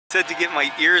Said to get my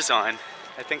ears on.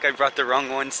 I think I brought the wrong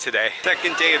ones today.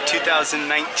 Second day of 2019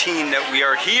 that we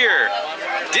are here.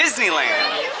 Disneyland.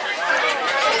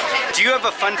 Do you have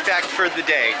a fun fact for the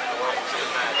day?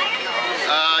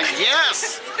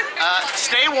 Yes.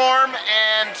 Stay warm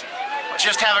and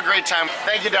just have a great time.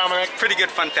 Thank you, Dominic. Pretty good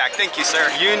fun fact. Thank you,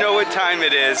 sir. You know what time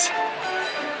it is.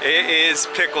 It is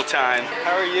pickle time.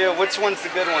 How are you? Which one's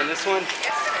the good one? This one?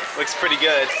 Looks pretty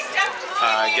good.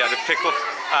 I got a pickle.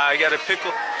 I got a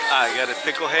pickle. I got a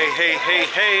pickle. Hey, hey, hey,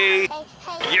 hey.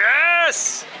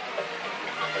 Yes!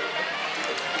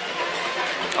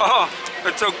 Oh,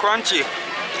 it's so crunchy.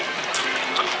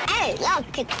 I love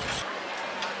pickles.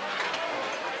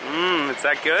 Mmm, is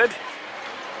that good?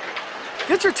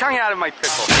 Get your tongue out of my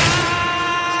pickle.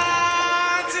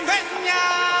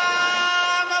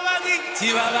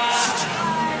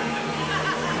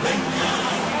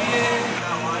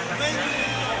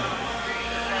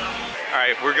 All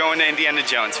right, we're going to Indiana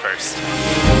Jones first.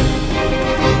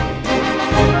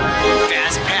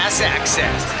 Fast pass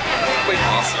access. Wait,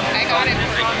 awesome. I got it.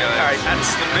 All right,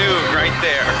 that's the move right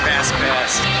there. Fast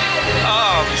pass.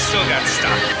 Oh, we still got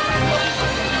stuck.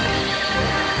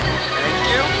 Thank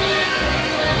you.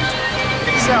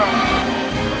 So,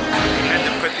 I had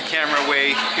to put the camera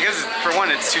away because, for one,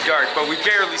 it's too dark, but we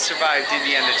barely survived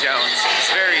Indiana Jones.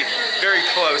 It's very, very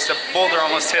close. The boulder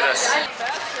almost hit us.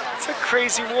 It's a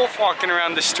crazy wolf walking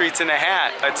around the streets in a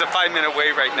hat. It's a 5-minute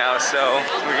wait right now, so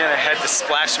we're gonna head to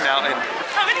Splash Mountain.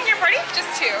 How many in your party?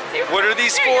 Just 2. What are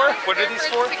these for? What are these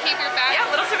for? To keep your bag. Yeah,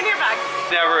 little souvenir bags.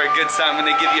 Never a good sign when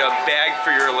they give you a bag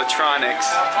for your electronics.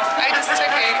 I just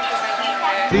took it.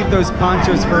 Leave those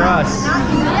ponchos for us.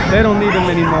 They don't need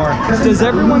them anymore. Does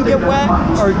everyone get wet,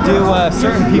 or do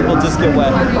certain people just get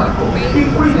wet?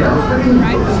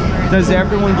 Does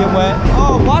everyone get wet?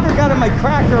 Oh, water got in my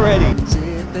crack already.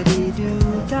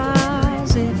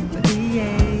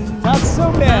 Not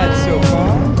so bad so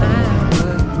far.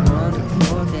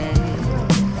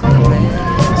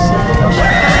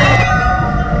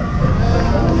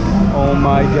 Oh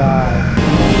my God.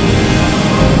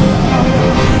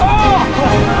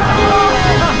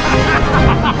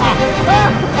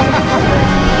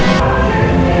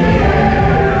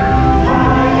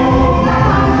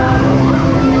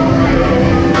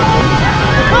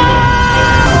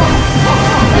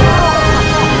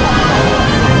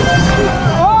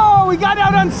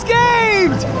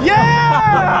 Unscathed!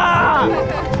 Yeah!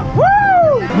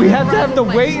 Woo! We have to have the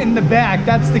weight in the back.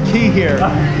 That's the key here.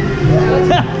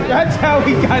 That's how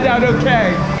we got out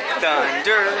okay.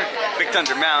 Thunder, Big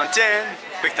Thunder Mountain,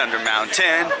 Big Thunder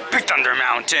Mountain, Big Thunder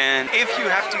Mountain. If you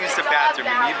have to use the bathroom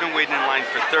and you've been waiting in line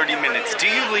for 30 minutes, do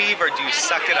you leave or do you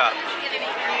suck it up?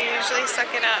 I usually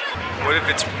suck it up. What if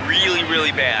it's really,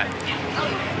 really bad? It's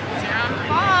your own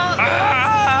fault.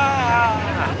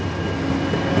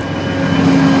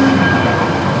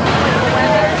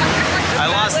 I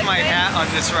lost my hat on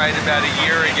this ride about a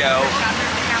year ago,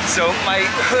 so my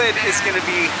hood is going to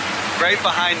be right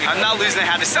behind me. I'm not losing the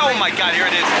hat. Oh my God, here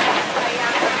it is.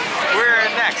 We're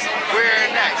next. We're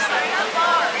next.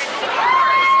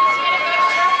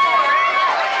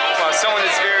 Well, someone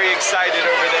is very excited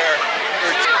over there.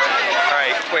 All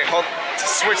right, wait, hold.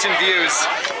 Switching views.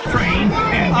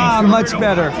 Ah, much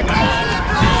better.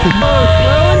 Oh,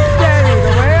 slow and steady,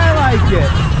 the way I like it.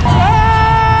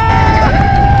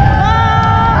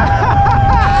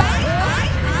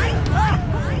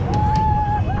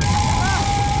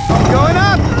 Going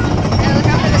up! Yeah, look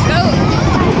out for this boat.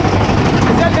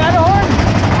 Is that Matterhorn?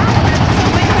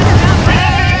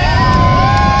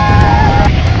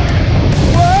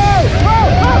 Whoa! Whoa!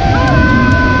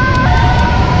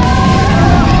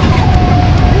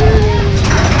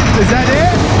 Is that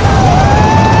it?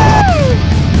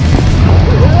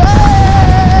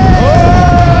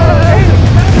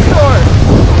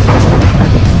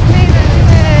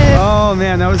 Oh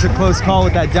man, that was a close call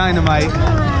with that dynamite.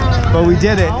 But we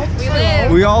did it. We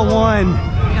lived. We all won.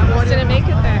 We almost didn't make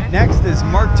it there. Next is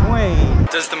Mark Twain.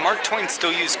 Does the Mark Twain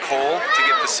still use coal to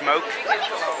get the smoke?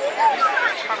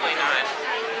 Probably not.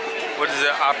 What does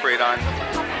it operate on?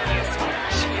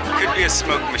 Could be a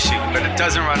smoke machine, but it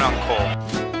doesn't run on coal.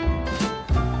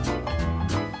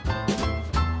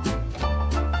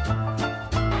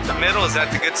 The middle, is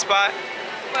that the good spot?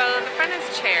 Well, in the front is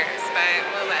chairs, but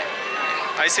we'll let.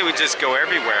 I say we just go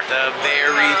everywhere. The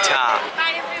very top.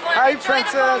 Hi, everyone. Hi, Enjoy the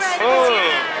Princess. boat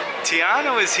ride. Oh,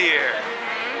 Tiana was here.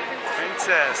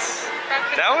 Princess.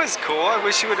 That was cool. I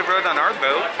wish you would have rode on our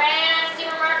boat.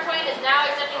 Steamer Mark Twain is now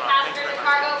accepting passengers and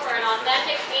cargo for an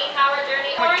authentic 8-hour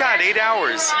journey. Oh my God, 8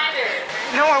 hours.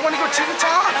 No, I want to go to the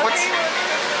top. What's?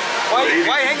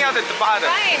 Why hang out at the bottom?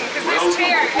 Fine, because this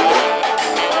chair.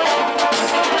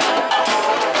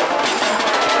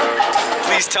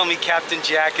 tell me Captain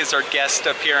Jack is our guest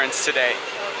appearance today. Oh,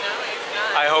 no, he's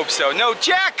not. I hope so. No,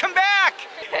 Jack, come back!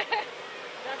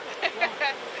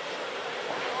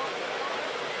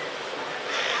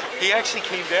 He actually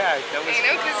came back. That was... I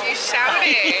know, because you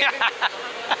shouted.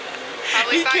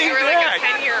 Probably He thought you came were back.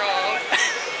 like a 10-year-old.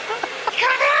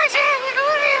 Come back, Jack!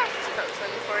 Come here!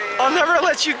 I'll never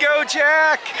let you go,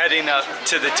 Jack! Heading up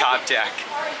to the top deck.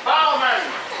 Bowman!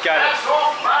 Got it. That's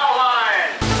off bow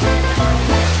line!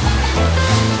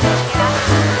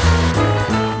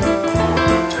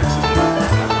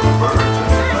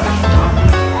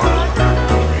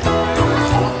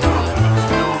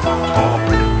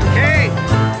 Kate!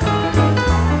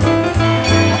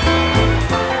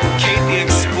 Kate the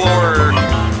Explorer.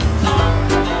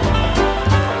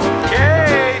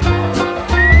 Kate!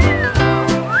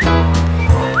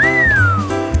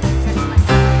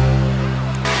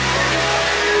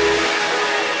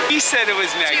 He said it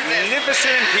was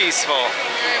magnificent and peaceful.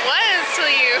 It was till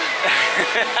you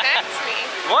text me.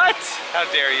 What? How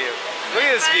dare you? Look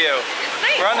at this view. It's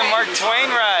nice. We're on the Mark Twain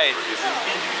ride.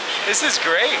 This is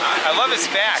great. I love his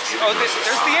backs. Oh,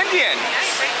 there's the Indian.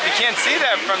 You can't see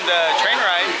that from the train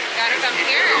ride. Gotta come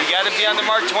here. You gotta be on the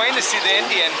Mark Twain to see the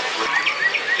Indian.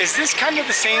 Is this kind of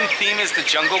the same theme as the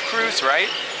Jungle Cruise, right?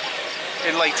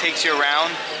 It like takes you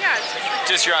around. Yeah, it's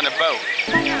just Just you're on a boat.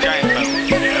 Giant boat.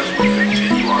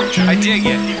 I dig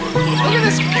it. Look at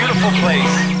this beautiful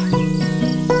place.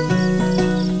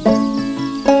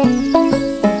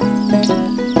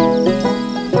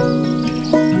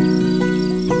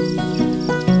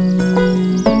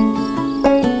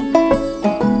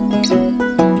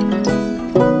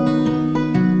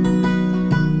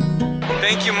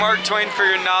 Thank you, Mark Twain, for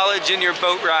your knowledge and your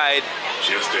boat ride.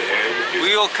 Just ahead.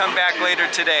 We will come back later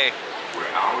today.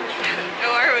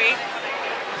 Oh, are we?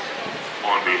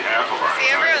 On behalf of our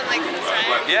See, everyone likes this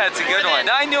ride. Yeah, it's a good one.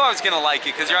 I knew I was gonna like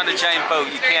it because you're on a giant boat.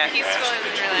 You It's very can't. peaceful and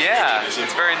relaxing. Yeah,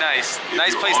 it's very nice.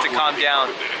 Nice place to calm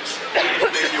down.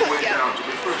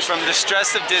 From the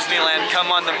stress of Disneyland,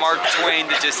 come on the Mark Twain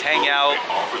to just hang out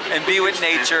and be with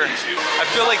nature. I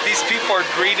feel like these people are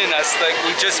greeting us like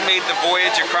we just made the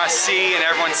voyage across sea and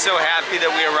everyone's so happy that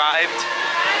we arrived.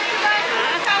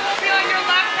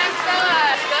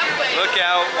 Look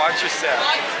out, watch yourself.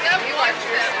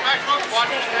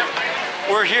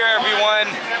 We're here, everyone.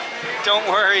 Don't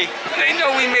worry. They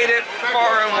know we made it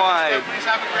far and wide. Please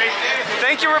have a great day.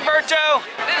 Thank you, Roberto.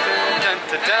 Dun,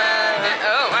 dun, dun.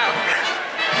 Oh, wow.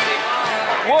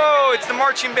 Whoa, it's the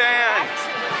marching band.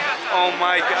 Oh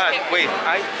my God. Wait,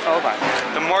 hold on.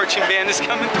 The marching band is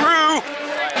coming through.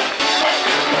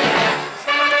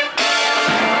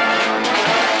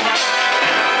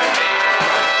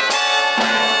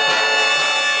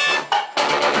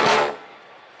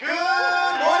 Good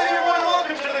morning, everyone.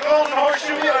 Welcome to the Golden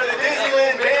Horseshoe. We are the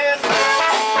Disneyland Band.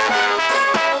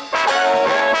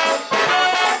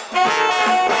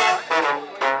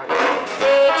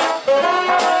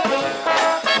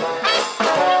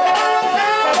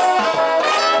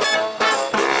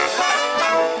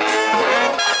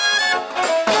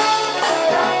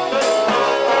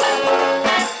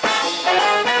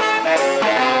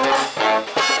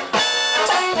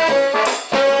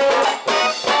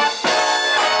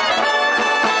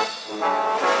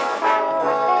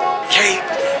 Kate,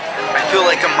 I feel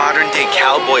like a modern day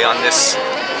cowboy on this.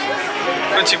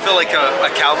 Don't you feel like a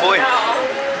cowboy?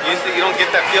 You don't get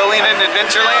that feeling in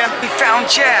Adventureland? We found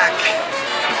Jack.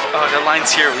 Oh, the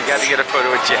line's here. We got to get a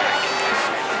photo of Jack.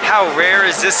 How rare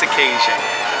is this occasion?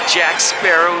 Jack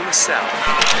Sparrow himself.